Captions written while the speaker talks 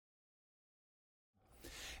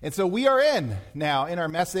And so we are in our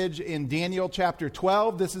message in Daniel chapter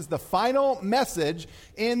 12. This is the final message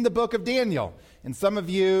in the book of Daniel. And some of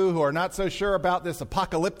you who are not so sure about this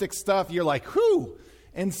apocalyptic stuff, you're like, whew.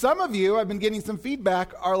 And some of you, I've been getting some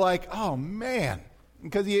feedback, are like, oh man,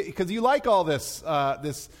 because you like all this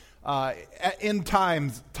end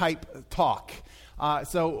times type talk.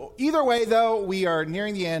 So either way, though, we are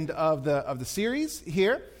nearing the end of the series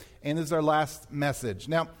here, and this is our last message.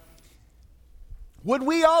 Now, would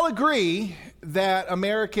we all agree that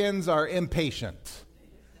Americans are impatient?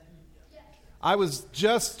 I was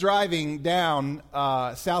just driving down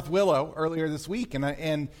South Willow earlier this week,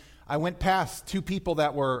 and I went past two people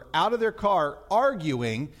that were out of their car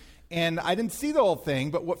arguing, and I didn't see the whole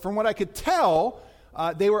thing, but from what I could tell,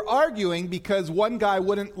 they were arguing because one guy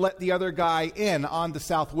wouldn't let the other guy in onto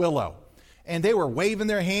South Willow. And they were waving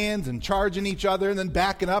their hands and charging each other and then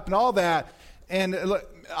backing up and all that. And look,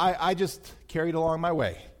 I just carried along my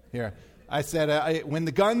way here. I said, when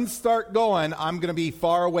the guns start going, I'm going to be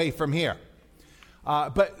far away from here.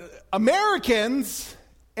 But Americans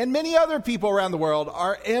and many other people around the world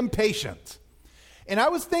are impatient. And I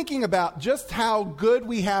was thinking about just how good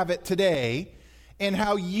we have it today and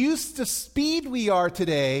how used to speed we are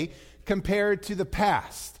today compared to the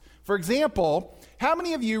past. For example, how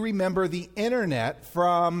many of you remember the internet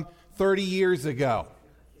from 30 years ago?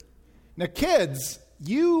 Now, kids,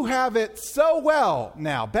 you have it so well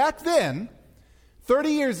now. Back then, 30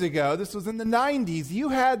 years ago, this was in the 90s, you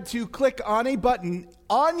had to click on a button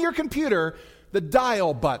on your computer, the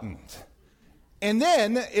dial button. And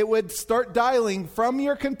then it would start dialing from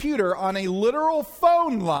your computer on a literal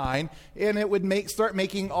phone line, and it would start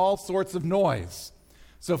making all sorts of noise.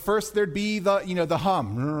 So first there'd be the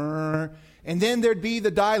hum, and then there'd be the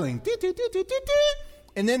dialing,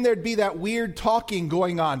 and then there'd be that weird talking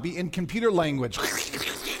going on in computer language.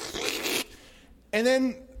 And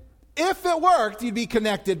then if it worked, you'd be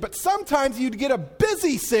connected, but sometimes you'd get a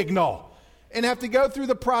busy signal and have to go through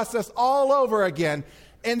the process all over again.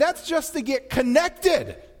 And that's just to get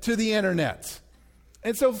connected to the internet.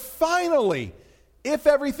 And so finally, if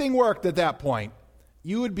everything worked at that point,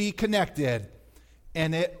 you would be connected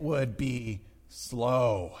and it would be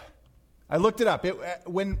slow. I looked it up.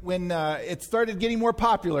 When it started getting more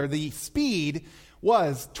popular, the speed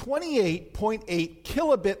was 28.8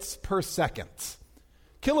 kilobits per second.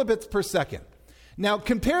 Kilobits per second. Now,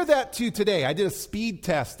 compare that to today. I did a speed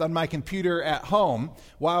test on my computer at home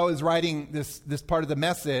while I was writing this part of the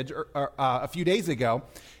message a few days ago,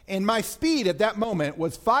 and my speed at that moment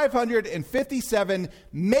was 557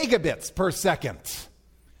 megabits per second.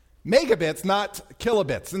 Megabits, not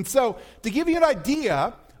kilobits. And so, to give you an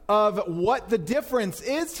idea of what the difference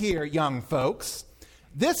is here, young folks,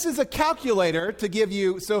 this is a calculator to give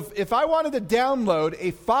you, so if I wanted to download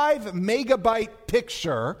a 5 megabyte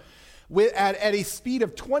picture at a speed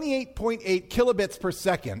of 28.8 kilobits per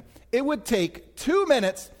second, it would take 2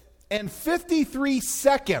 minutes and 53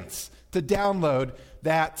 seconds to download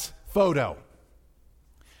that photo.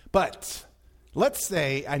 But let's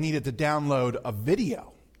say I needed to download a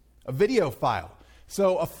video file.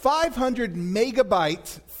 So a 500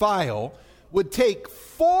 megabyte file would take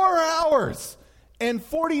 4 hours and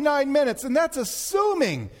 49 minutes, and that's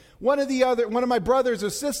assuming one of my brothers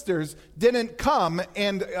or sisters didn't come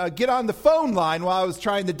and get on the phone line while I was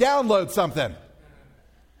trying to download something.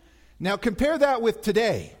 Now compare that with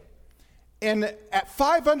today. And at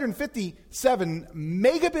 557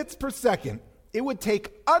 megabits per second, it would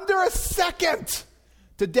take under a second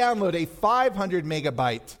to download a 500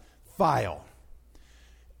 megabyte file.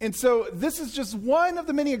 And so this is just one of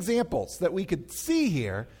the many examples that we could see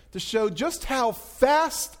here to show just how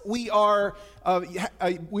fast we're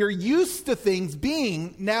used to things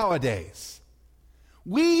being nowadays.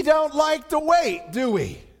 We don't like to wait, do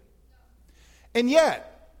we? And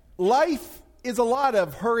yet, life is a lot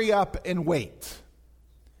of hurry up and wait.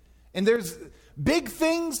 And there's big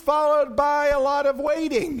things followed by a lot of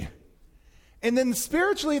waiting. And then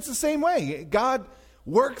spiritually, it's the same way. God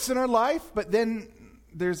works in our life, but then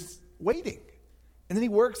there's waiting. And then he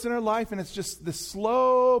works in our life, and it's just the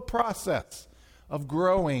slow process of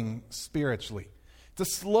growing spiritually. It's a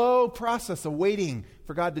slow process of waiting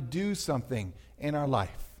for God to do something in our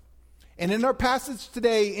life. And in our passage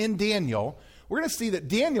today in Daniel, we're going to see that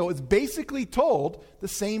Daniel is basically told the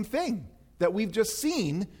same thing that we've just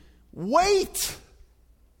seen. Wait!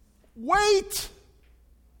 Wait!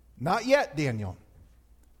 Not yet, Daniel.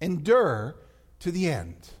 Endure to the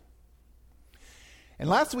end. And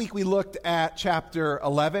last week we looked at chapter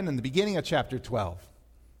 11 and the beginning of chapter 12.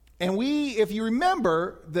 And we, if you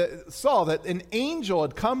remember, saw that an angel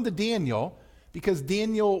had come to Daniel because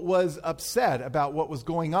Daniel was upset about what was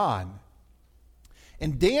going on.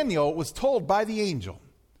 And Daniel was told by the angel,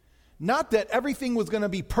 not that everything was going to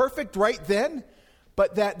be perfect right then,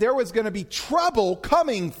 but that there was going to be trouble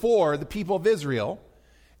coming for the people of Israel.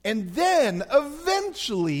 And then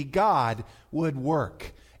eventually God would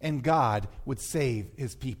work and God would save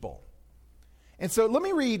his people. And so let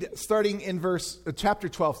me read starting in chapter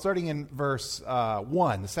 12, starting in verse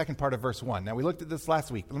 1, the second part of verse 1. Now we looked at this last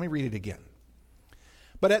week, but let me read it again.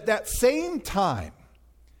 But at that same time,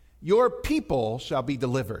 your people shall be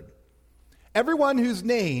delivered. Everyone whose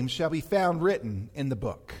name shall be found written in the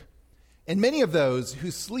book. And many of those who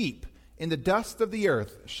sleep in the dust of the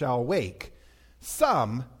earth shall awake,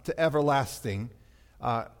 some to everlasting,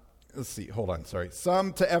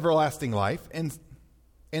 some to everlasting life,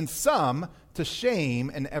 and some to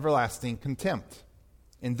shame and everlasting contempt.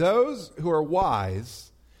 And those who are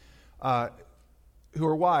wise,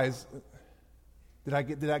 did I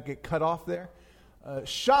get cut off there?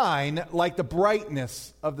 Shine like the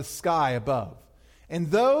brightness of the sky above. And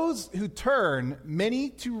those who turn many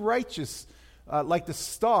to righteous like the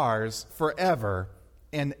stars forever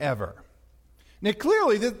and ever. Now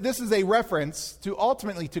clearly this is a reference to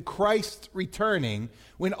ultimately to Christ returning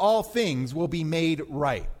when all things will be made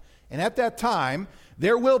right. And at that time,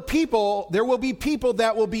 there will be people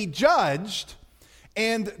that will be judged,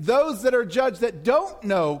 and those that are judged that don't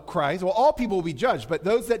know Christ, well, all people will be judged, but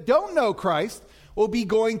those that don't know Christ will be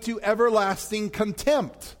going to everlasting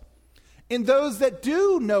contempt. And those that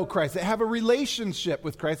do know Christ, that have a relationship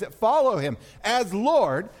with Christ, that follow him as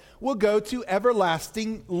Lord, will go to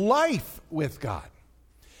everlasting life with God.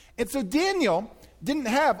 And so Daniel didn't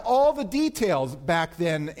have all the details back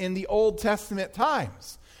then in the Old Testament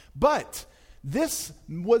times. But this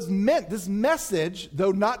message,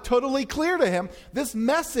 though not totally clear to him, this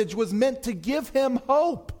message was meant to give him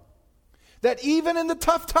hope. That even in the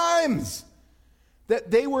tough times,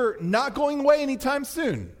 that they were not going away anytime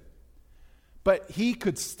soon. But he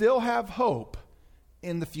could still have hope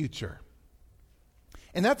in the future.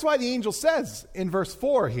 And that's why the angel says in verse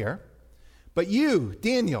 4 here, but you,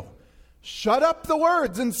 Daniel, shut up the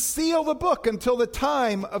words and seal the book until the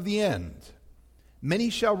time of the end.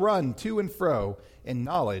 Many shall run to and fro, and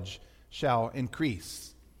knowledge shall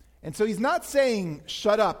increase. And so he's not saying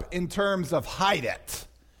shut up in terms of hide it,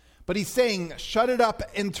 but he's saying shut it up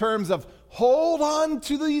in terms of hold on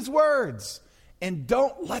to these words and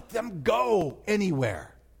don't let them go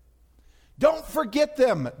anywhere. Don't forget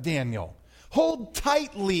them, Daniel. Hold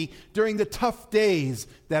tightly during the tough days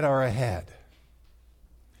that are ahead.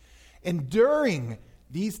 And during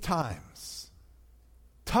these times,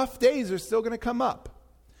 tough days are still going to come up.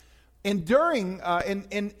 And during,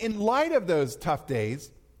 in light of those tough days,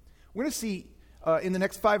 we're going to see in the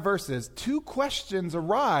next 5 verses, 2 questions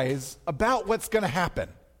arise about what's going to happen.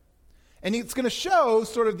 And it's going to show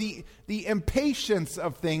sort of the impatience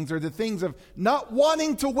of things, or the things of not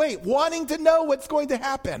wanting to wait, wanting to know what's going to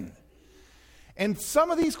happen. And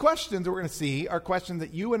some of these questions that we're going to see are questions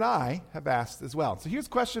that you and I have asked as well. So here's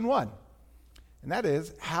question 1, and that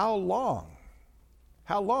is, how long?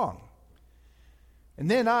 How long? And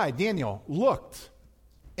then I, Daniel, looked,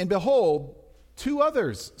 and behold, 2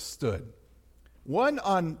 others stood, one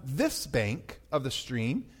on this bank of the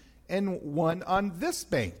stream, and one on this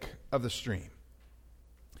bank of the stream.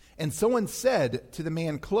 And someone said to the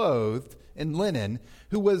man clothed in linen,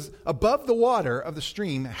 who was above the water of the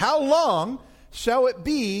stream, how long shall it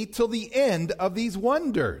be till the end of these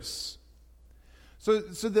wonders? So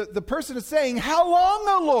the person is saying, how long,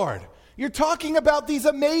 O Lord? You're talking about these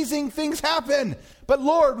amazing things happen. But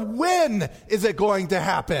Lord, when is it going to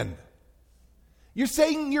happen? You're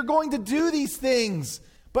saying you're going to do these things,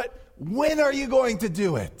 but when are you going to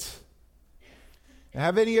do it?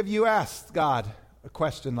 Have any of you asked God a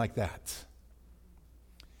question like that?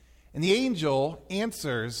 And the angel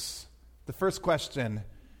answers the first question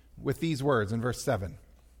with these words in verse 7.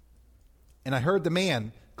 And I heard the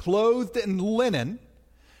man clothed in linen,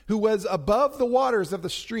 who was above the waters of the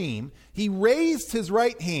stream. He raised his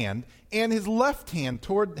right hand and his left hand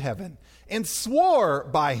toward heaven, and swore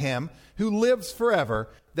by him who lives forever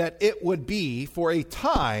that it would be for a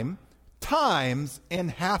time, times,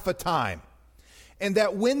 and half a time. And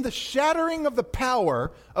that when the shattering of the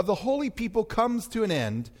power of the holy people comes to an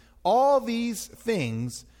end, all these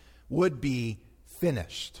things would be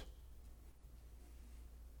finished.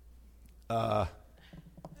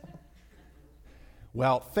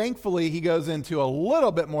 Well, thankfully, he goes into a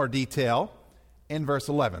little bit more detail in verse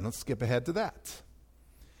 11. Let's skip ahead to that.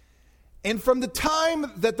 And from the time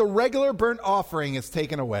that the regular burnt offering is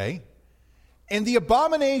taken away, and the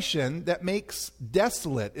abomination that makes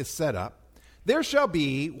desolate is set up, there shall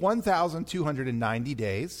be 1,290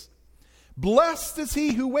 days. Blessed is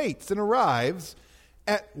he who waits and arrives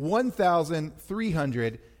at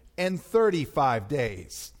 1,335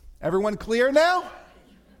 days. Everyone clear now?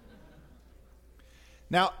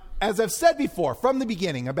 Now, as I've said before, from the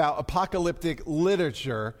beginning about apocalyptic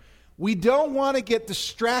literature, we don't want to get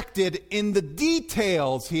distracted in the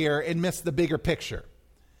details here and miss the bigger picture.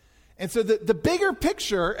 And so the bigger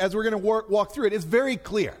picture, as we're going to walk through it, is very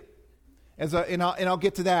clear. And I'll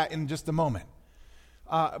get to that in just a moment.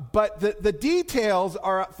 But the details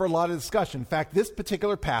are up for a lot of discussion. In fact, this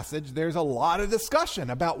particular passage, there's a lot of discussion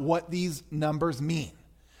about what these numbers mean,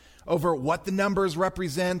 over what the numbers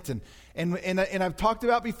represent. And I've talked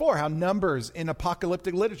about before how numbers in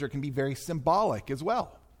apocalyptic literature can be very symbolic as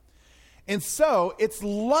well. And so it's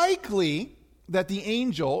likely that the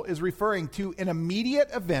angel is referring to an immediate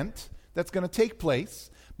event that's going to take place.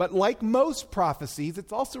 But like most prophecies,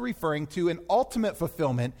 it's also referring to an ultimate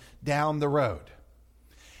fulfillment down the road.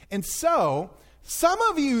 And so, some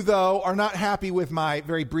of you, though, are not happy with my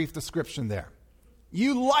very brief description there.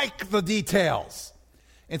 You like the details.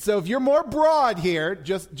 And so if you're more broad here,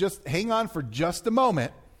 just hang on for just a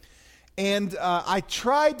moment. And I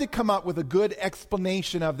tried to come up with a good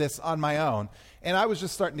explanation of this on my own, and I was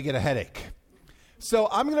just starting to get a headache. So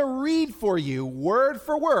I'm going to read for you, word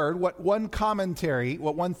for word, what one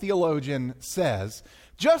theologian says,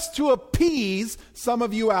 just to appease some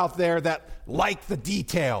of you out there that like the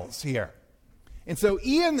details here. And so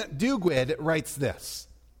Ian Duguid writes this.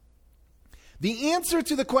 The answer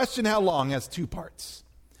to the question how long has two parts.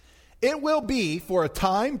 It will be for a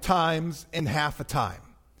time, times, and half a time.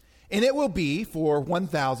 And it will be for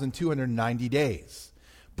 1,290 days.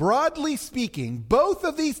 Broadly speaking, both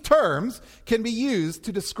of these terms can be used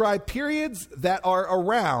to describe periods that are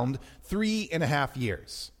around 3.5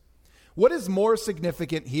 years. What is more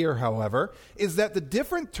significant here, however, is that the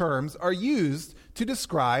different terms are used to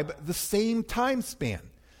describe the same time span.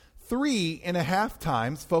 3.5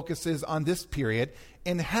 times focuses on this period,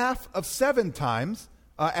 and half of 7 times,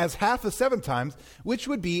 which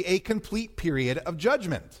would be a complete period of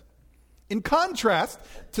judgment. In contrast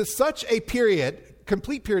to such a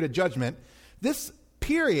complete period of judgment, this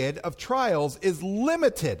period of trials is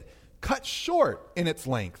limited, cut short in its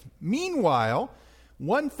length. Meanwhile,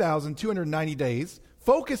 1,290 days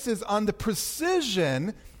focuses on the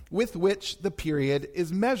precision with which the period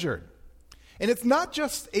is measured. And it's not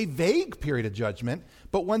just a vague period of judgment,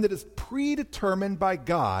 but one that is predetermined by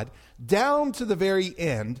God down to the very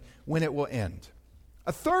end when it will end.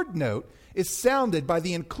 A third note is sounded by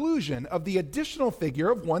the inclusion of the additional figure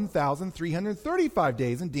of 1,335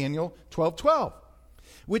 days in Daniel 12:12,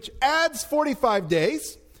 which adds 45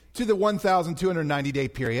 days to the 1,290-day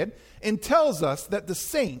period and tells us that the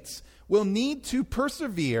saints will need to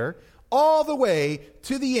persevere all the way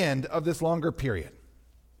to the end of this longer period.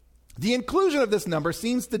 The inclusion of this number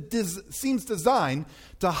seems designed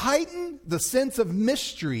to heighten the sense of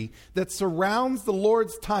mystery that surrounds the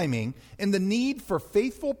Lord's timing and the need for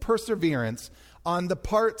faithful perseverance on the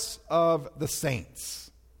parts of the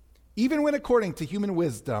saints. Even when, according to human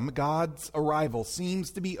wisdom, God's arrival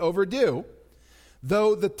seems to be overdue,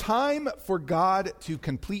 though the time for God to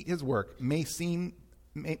complete his work may seem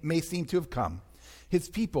to have come, his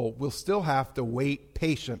people will still have to wait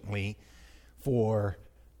patiently for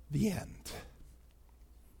the end.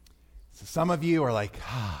 So some of you are like,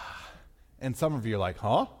 and some of you are like,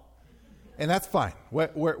 huh? And that's fine,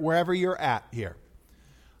 wherever you're at here.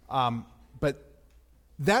 But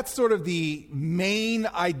that's sort of the main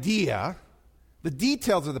idea, the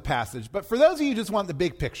details of the passage. But for those of you who just want the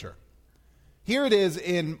big picture, here it is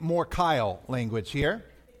in more Kyle language here,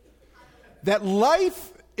 that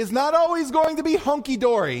life is not always going to be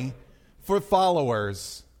hunky-dory for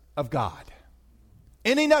followers of God.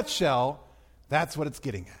 In a nutshell, that's what it's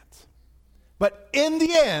getting at. But in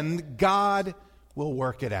the end, God will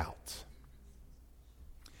work it out.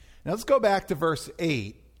 Now let's go back to verse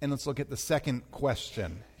 8 and let's look at the second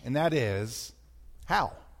question. And that is,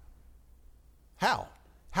 how? How?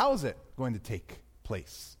 How is it going to take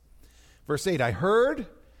place? Verse 8, I heard,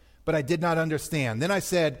 but I did not understand. Then I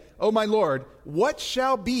said, oh my Lord, what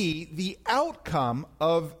shall be the outcome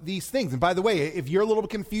of these things? And by the way, if you're a little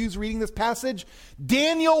bit confused reading this passage,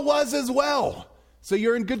 Daniel was as well. So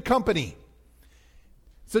you're in good company.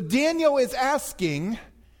 So Daniel is asking,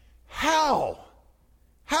 how?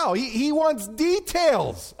 How? He wants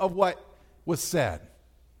details of what was said.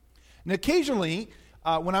 And occasionally,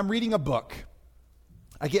 when I'm reading a book,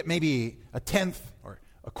 I get maybe a tenth or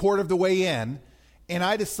a quarter of the way in, and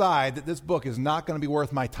I decide that this book is not going to be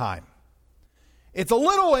worth my time. It's a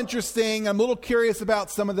little interesting. I'm a little curious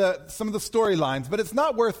about some of the storylines, but it's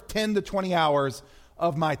not worth 10 to 20 hours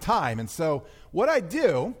of my time. And so what I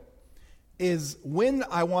do is when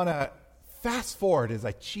I want to fast forward is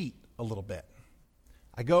I cheat a little bit.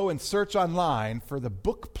 I go and search online for the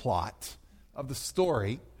book plot of the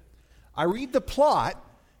story. I read the plot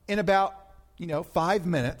in about, 5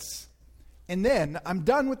 minutes, and then I'm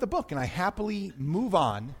done with the book, and I happily move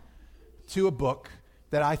on to a book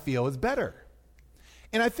that I feel is better.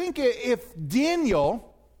 And I think if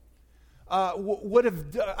Daniel would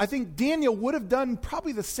have done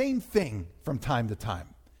probably the same thing from time to time,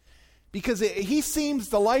 because he seems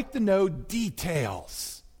to like to know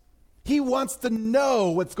details. He wants to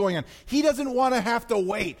know what's going on. He doesn't want to have to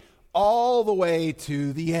wait all the way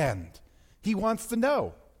to the end. He wants to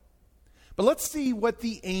know. But let's see what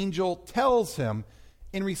the angel tells him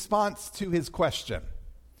in response to his question.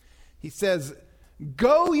 He says,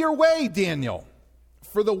 "Go your way, Daniel,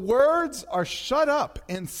 for the words are shut up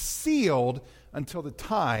and sealed until the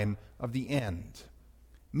time of the end.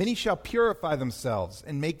 Many shall purify themselves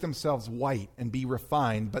and make themselves white and be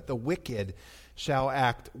refined, but the wicked shall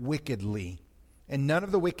act wickedly. And none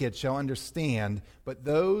of the wicked shall understand, but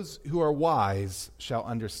those who are wise shall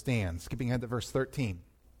understand." Skipping ahead to verse 13.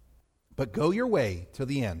 "But go your way till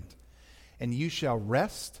the end, and you shall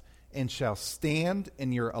rest and shall stand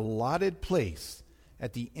in your allotted place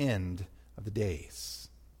at the end of the days."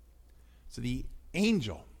 So the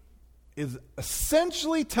angel is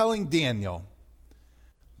essentially telling Daniel,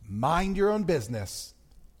 mind your own business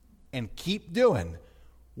and keep doing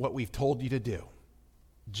what we've told you to do.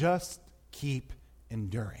 Just keep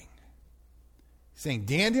enduring. He's saying,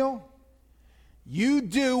 Daniel, you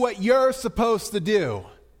do what you're supposed to do,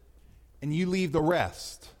 and you leave the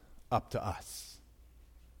rest up to us.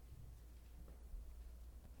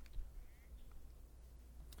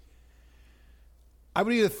 I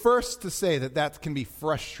would be the first to say that can be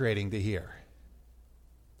frustrating to hear.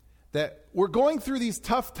 That we're going through these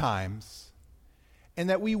tough times and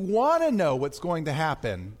that we want to know what's going to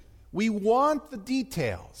happen. We want the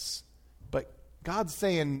details. But God's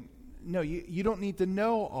saying, no, you don't need to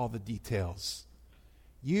know all the details.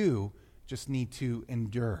 You just need to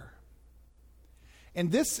endure.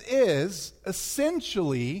 And this is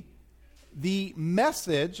essentially the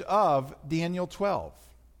message of Daniel 12.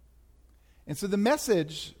 And so the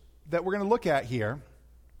message that we're going to look at here,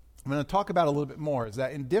 I'm going to talk about a little bit more, is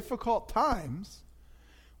that in difficult times,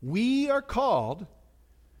 we are called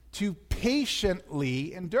to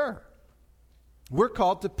patiently endure. We're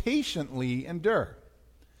called to patiently endure.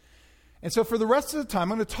 And so for the rest of the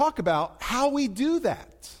time, I'm going to talk about how we do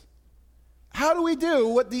that. How do we do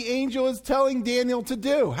what the angel is telling Daniel to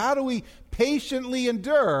do? How do we patiently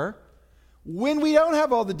endure when we don't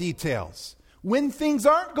have all the details? When things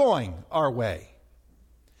aren't going our way?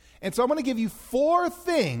 And so I'm going to give you 4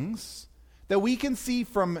 things that we can see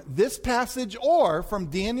from this passage or from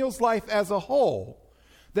Daniel's life as a whole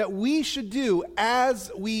that we should do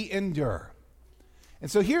as we endure.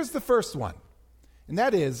 And so here's the first one, and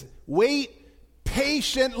that is wait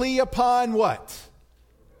patiently upon what?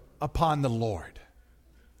 Upon the Lord.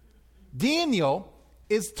 Daniel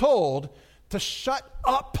is told to shut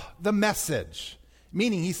up the message,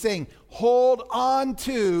 meaning he's saying, hold on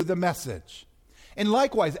to the message. And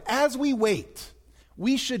likewise, as we wait,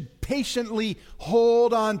 we should patiently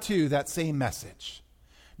hold on to that same message.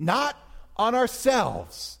 Not on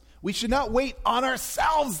ourselves. We should not wait on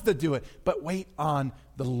ourselves to do it, but wait on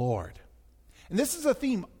the Lord. And this is a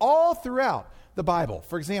theme all throughout the Bible.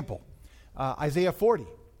 For example, Isaiah 40.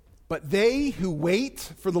 "But they who wait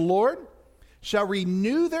for the Lord shall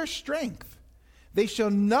renew their strength. They shall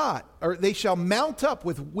mount up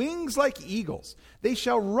with wings like eagles. They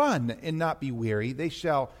shall run and not be weary. They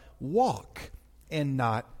shall walk and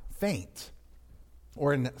not faint."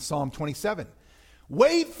 Or in Psalm 27,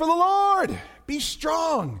 "Wait for the Lord, be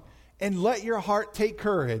strong, and let your heart take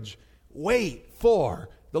courage. Wait for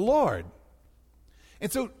the Lord."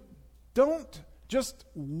 And so don't just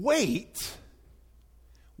wait.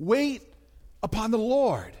 Wait upon the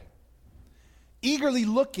Lord, eagerly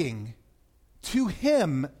looking to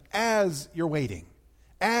Him as you're waiting,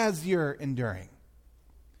 as you're enduring.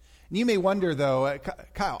 And you may wonder, though,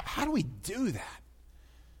 Kyle, how do we do that?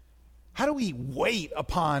 How do we wait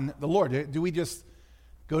upon the Lord? Do we just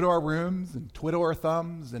go to our rooms and twiddle our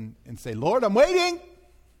thumbs and say, "Lord, I'm waiting.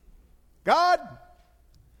 God."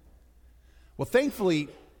 Well, thankfully,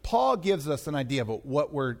 Paul gives us an idea of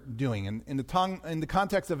what we're doing. And in the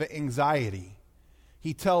context of anxiety,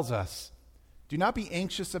 he tells us, do not be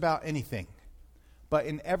anxious about anything, but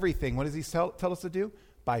in everything, what does he tell us to do?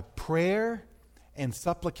 By prayer and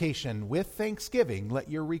supplication with thanksgiving, let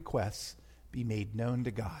your requests be made known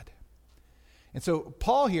to God. And so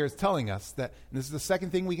Paul here is telling us that, and this is the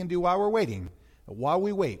second thing we can do while we're waiting. While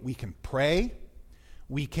we wait, we can pray,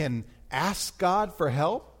 we can ask God for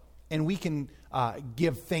help, and we can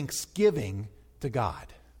give thanksgiving to God.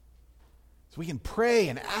 So we can pray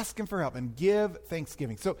and ask him for help and give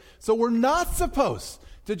thanksgiving. So we're not supposed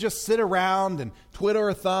to just sit around and twiddle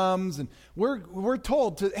our thumbs. And we're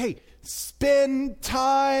told to, hey, spend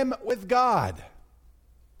time with God.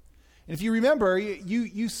 And if you remember,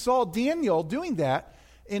 you saw Daniel doing that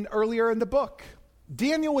earlier in the book.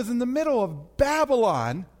 Daniel was in the middle of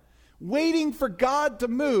Babylon, waiting for God to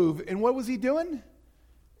move. And what was he doing?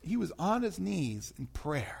 He was on his knees in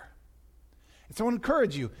prayer. And so I want to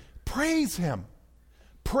encourage you, praise him.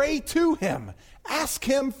 Pray to him. Ask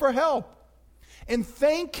him for help. And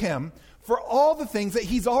thank him for all the things that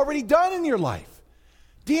he's already done in your life.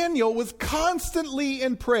 Daniel was constantly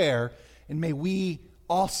in prayer, and may we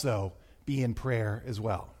also be in prayer as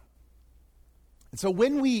well. And so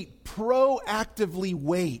when we proactively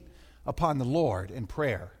wait upon the Lord in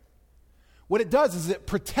prayer, what it does is it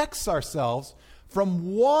protects ourselves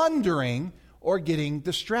from wandering or getting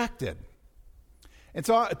distracted. And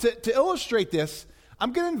so to illustrate this,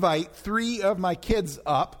 I'm going to invite 3 of my kids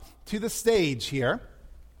up to the stage here.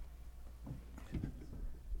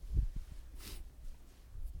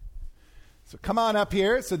 So come on up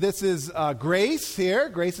here. So this is Grace here.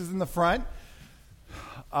 Grace is in the front.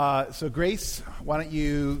 So Grace, why don't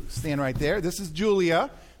you stand right there? This is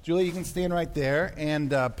Julia. Julia, you can stand right there.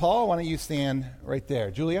 And Paul, why don't you stand right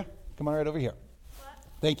there? Julia, come on right over here.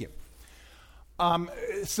 Thank you.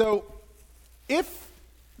 So if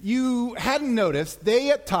you hadn't noticed,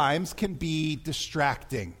 they at times can be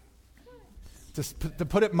distracting, to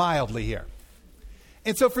put it mildly here.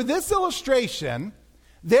 And so for this illustration,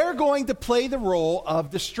 they're going to play the role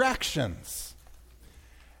of distractions.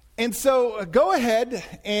 And so go ahead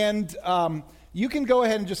and you can go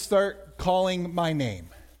ahead and just start calling my name.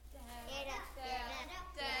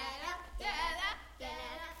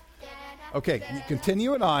 Okay,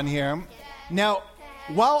 continue it on here. Now,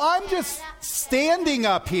 while I'm just standing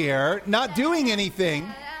up here, not doing anything,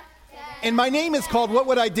 and my name is called, what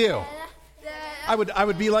would I do? I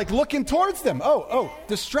would be like looking towards them. Oh,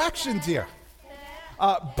 distractions here.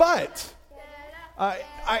 But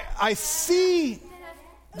I see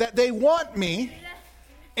that they want me,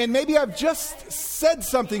 and maybe I've just said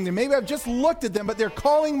something to them. Maybe I've just looked at them, but they're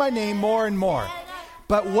calling my name more and more.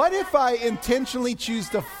 But what if I intentionally choose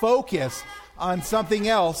to focus on something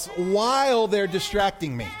else while they're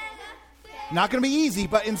distracting me? Not going to be easy,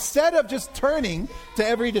 but instead of just turning to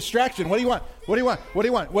every distraction, what do you want? What do you want? What do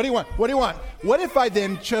you want? What do you want? What do you want? What if I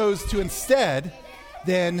then chose to instead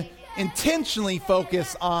then intentionally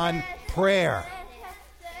focus on prayer?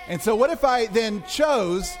 And so what if I then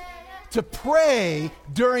chose to pray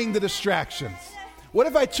during the distractions? What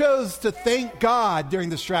if I chose to thank God during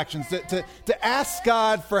distractions, to ask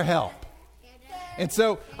God for help? And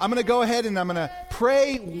so I'm going to go ahead and I'm going to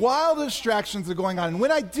pray while the distractions are going on. And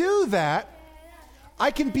when I do that,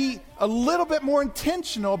 I can be a little bit more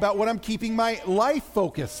intentional about what I'm keeping my life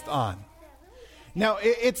focused on. Now,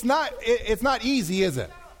 it's not easy, is it?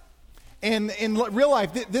 And in real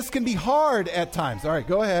life, this can be hard at times. All right,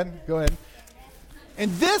 go ahead.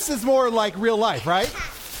 And this is more like real life, right?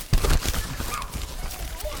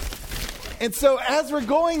 And so as we're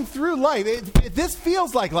going through life, this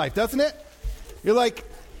feels like life, doesn't it? You're like,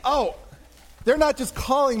 oh, they're not just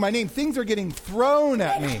calling my name. Things are getting thrown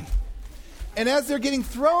at me. And as they're getting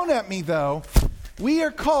thrown at me, though, we are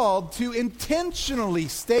called to intentionally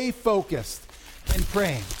stay focused and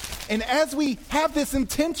praying. And as we have this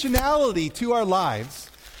intentionality to our lives,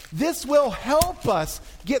 this will help us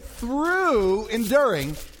get through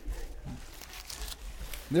enduring.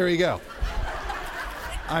 There you go.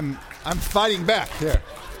 I'm fighting back here.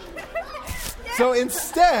 So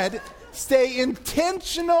instead, stay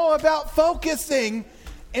intentional about focusing,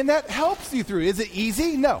 and that helps you through. Is it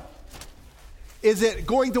easy? No. Is it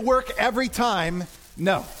going to work every time?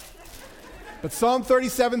 No. But Psalm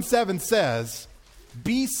 37:7 says,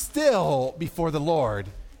 "Be still before the Lord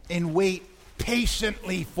and wait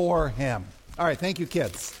patiently for him." All right, thank you,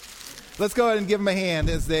 kids. Let's go ahead and give them a hand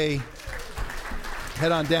as they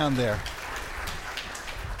head on down there.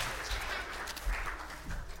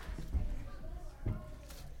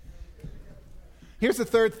 Here's the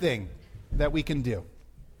third thing that we can do.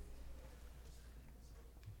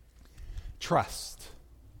 Trust.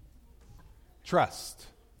 Trust.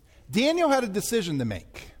 Daniel had a decision to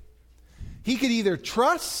make. He could either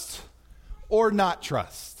trust or not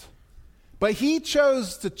trust. But he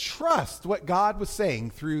chose to trust what God was saying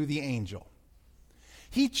through the angel.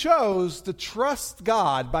 He chose to trust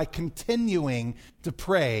God by continuing to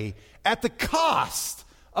pray at the cost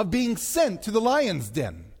of being sent to the lion's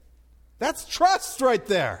den. That's trust right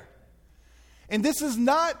there. And this is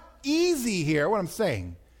not easy here, what I'm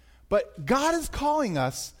saying. But God is calling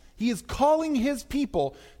us, he is calling his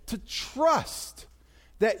people to trust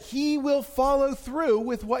that he will follow through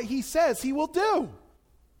with what he says he will do.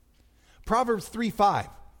 Proverbs 3:5.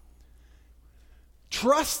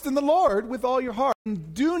 Trust in the Lord with all your heart,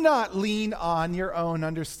 and do not lean on your own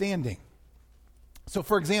understanding. So,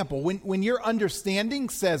 for example, when your understanding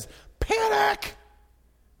says panic,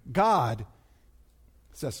 God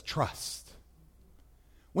says trust.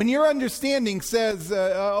 When your understanding says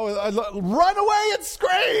run away and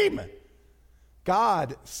scream,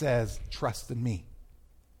 God says trust in me.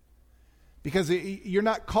 Because you're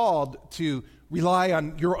not called to rely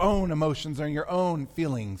on your own emotions or your own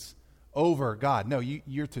feelings over God. No,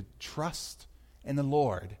 you're to trust in the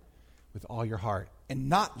Lord with all your heart and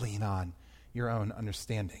not lean on your own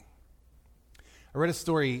understanding. I read a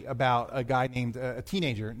story about a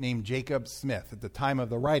teenager named Jacob Smith. At the time of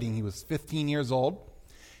the writing, he was 15 years old,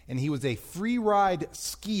 and he was a free ride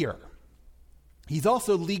skier. He's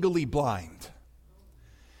also legally blind.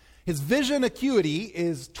 His vision acuity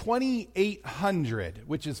is 2800,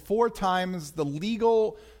 which is 4 times the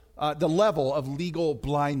level of legal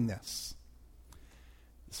blindness.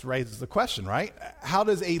 This raises the question, right? How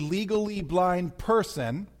does a legally blind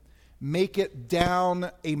person make it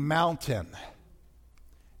down a mountain?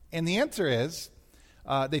 And the answer is,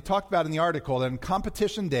 they talked about in the article that in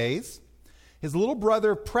competition days, his little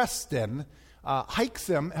brother Preston helps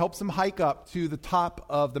him hike up to the top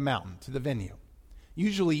of the mountain, to the venue.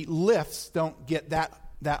 Usually lifts don't get that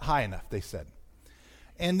high enough, they said.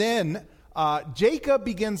 And then Jacob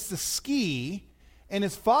begins to ski, and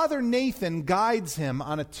his father Nathan guides him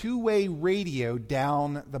on a 2-way radio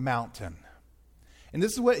down the mountain. And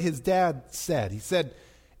this is what his dad said. He said,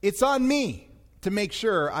 "It's on me to make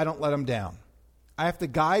sure I don't let him down. I have to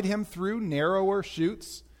guide him through narrower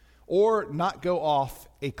chutes or not go off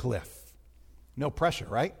a cliff." No pressure,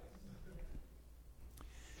 right?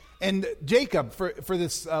 And Jacob, for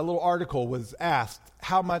this little article, was asked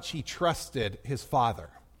how much he trusted his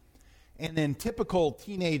father. And in typical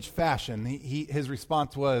teenage fashion, his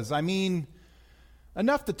response was,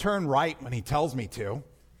 enough to turn right when he tells me to.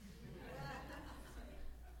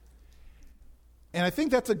 And I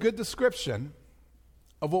think that's a good description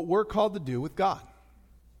of what we're called to do with God.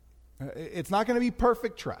 It's not going to be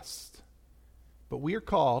perfect trust, but we are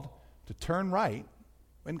called to turn right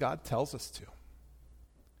when God tells us to.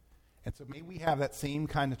 And so may we have that same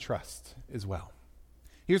kind of trust as well.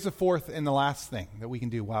 Here's the fourth and the last thing that we can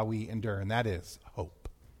do while we endure, and that is hope.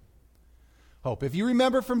 Hope. If you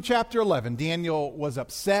remember from chapter 11, Daniel was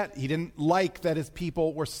upset. He didn't like that his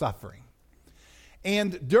people were suffering.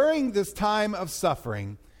 And during this time of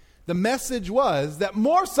suffering, the message was that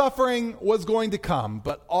more suffering was going to come,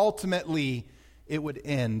 but ultimately it would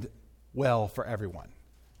end well for everyone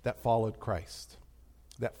that followed Christ,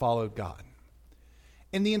 that followed God.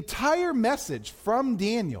 And the entire message from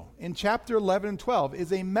Daniel in chapter 11 and 12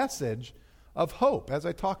 is a message of hope, as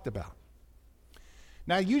I talked about.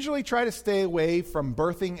 Now, I usually try to stay away from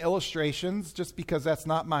birthing illustrations just because that's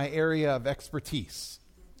not my area of expertise,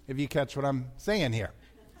 if you catch what I'm saying here.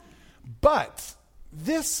 But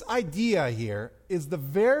this idea here is the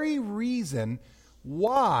very reason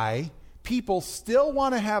why people still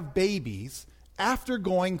want to have babies after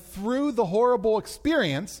going through the horrible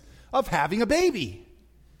experience of having a baby.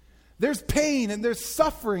 There's pain and there's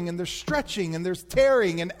suffering and there's stretching and there's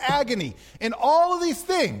tearing and agony and all of these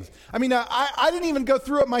things. I didn't even go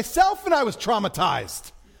through it myself and I was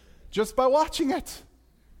traumatized just by watching it.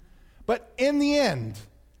 But in the end,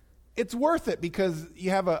 it's worth it because you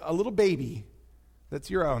have a little baby that's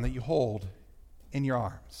your own that you hold in your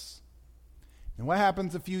arms. And what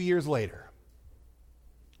happens a few years later?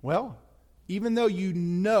 Well, even though you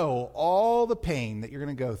know all the pain that you're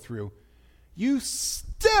going to go through, you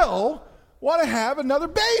still want to have another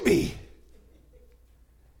baby.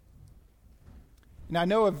 Now, I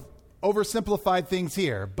know I've oversimplified things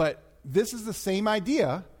here, but this is the same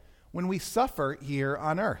idea when we suffer here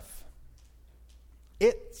on earth.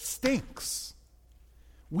 It stinks.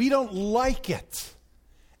 We don't like it.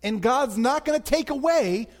 And God's not going to take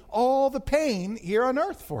away all the pain here on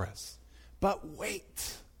earth for us. But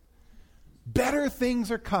wait. Better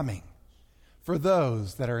things are coming for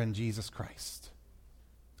those that are in Jesus Christ.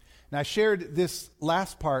 Now, I shared this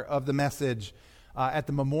last part of the message at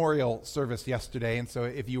the memorial service yesterday, and so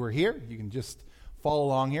if you were here, you can just follow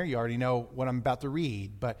along here. You already know what I'm about to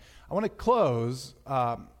read, but I want to close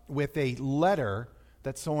with a letter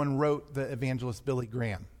that someone wrote the evangelist Billy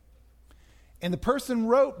Graham. And the person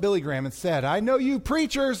wrote Billy Graham and said, I know you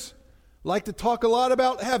preachers like to talk a lot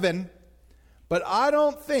about heaven, but I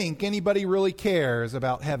don't think anybody really cares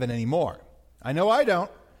about heaven anymore. I know I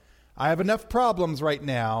don't. I have enough problems right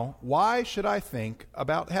now. Why should I think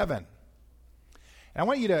about heaven? And I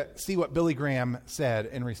want you to see what Billy Graham said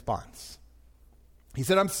in response. He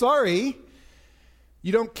said, I'm sorry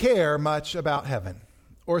you don't care much about heaven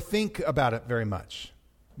or think about it very much.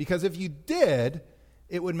 Because if you did,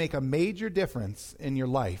 it would make a major difference in your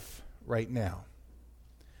life right now.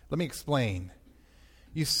 Let me explain.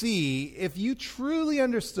 You see, if you truly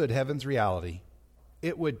understood heaven's reality,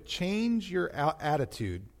 it would change your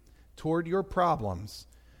attitude toward your problems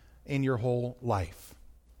in your whole life.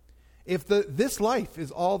 If this life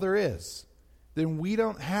is all there is, then we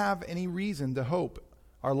don't have any reason to hope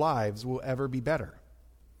our lives will ever be better.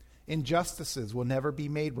 Injustices will never be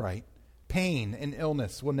made right. Pain and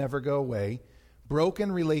illness will never go away.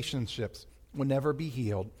 Broken relationships will never be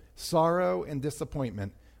healed. Sorrow and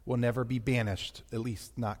disappointment will never be banished, at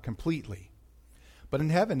least not completely. But in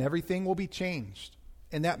heaven, everything will be changed,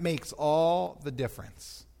 and that makes all the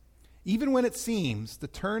difference. Even when it seems to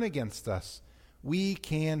turn against us, we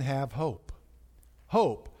can have hope.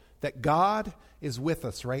 Hope that God is with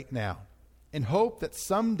us right now, and hope that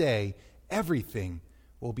someday everything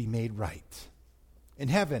will be made right. In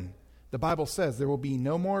heaven, the Bible says there will be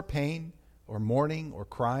no more pain or mourning or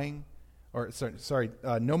crying,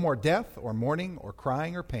 no more death or mourning or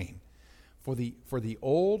crying or pain, for the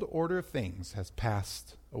old order of things has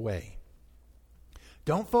passed away.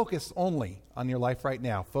 Don't focus only on your life right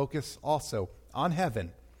now. Focus also on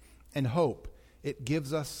heaven and hope it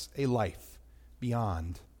gives us a life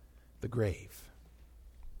beyond the grave.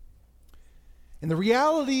 And the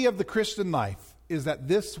reality of the Christian life is that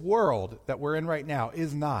this world that we're in right now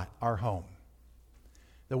is not our home.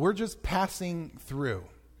 That we're just passing through.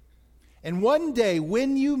 And one day,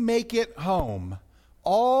 when you make it home,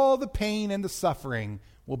 all the pain and the suffering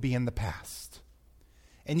will be in the past.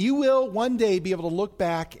 And you will one day be able to look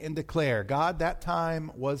back and declare, God, that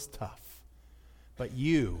time was tough, but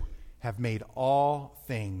you have made all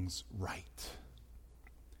things right.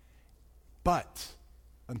 But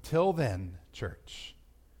until then, church,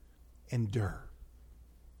 endure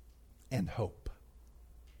and hope.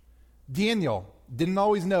 Daniel didn't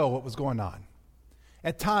always know what was going on.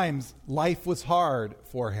 At times, life was hard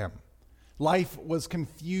for him. Life was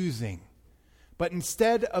confusing. But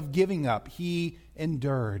instead of giving up, he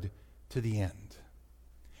endured to the end.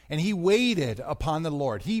 And he waited upon the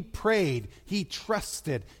Lord. He prayed. He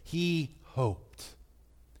trusted. He hoped.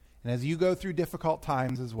 And as you go through difficult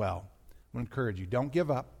times as well, I want to encourage you, don't give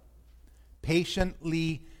up.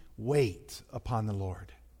 Patiently wait upon the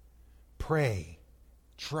Lord. Pray,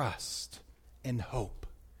 trust, and hope.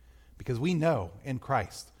 Because we know in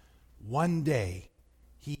Christ, one day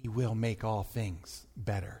he will make all things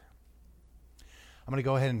better. I'm going to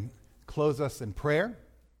go ahead and close us in prayer.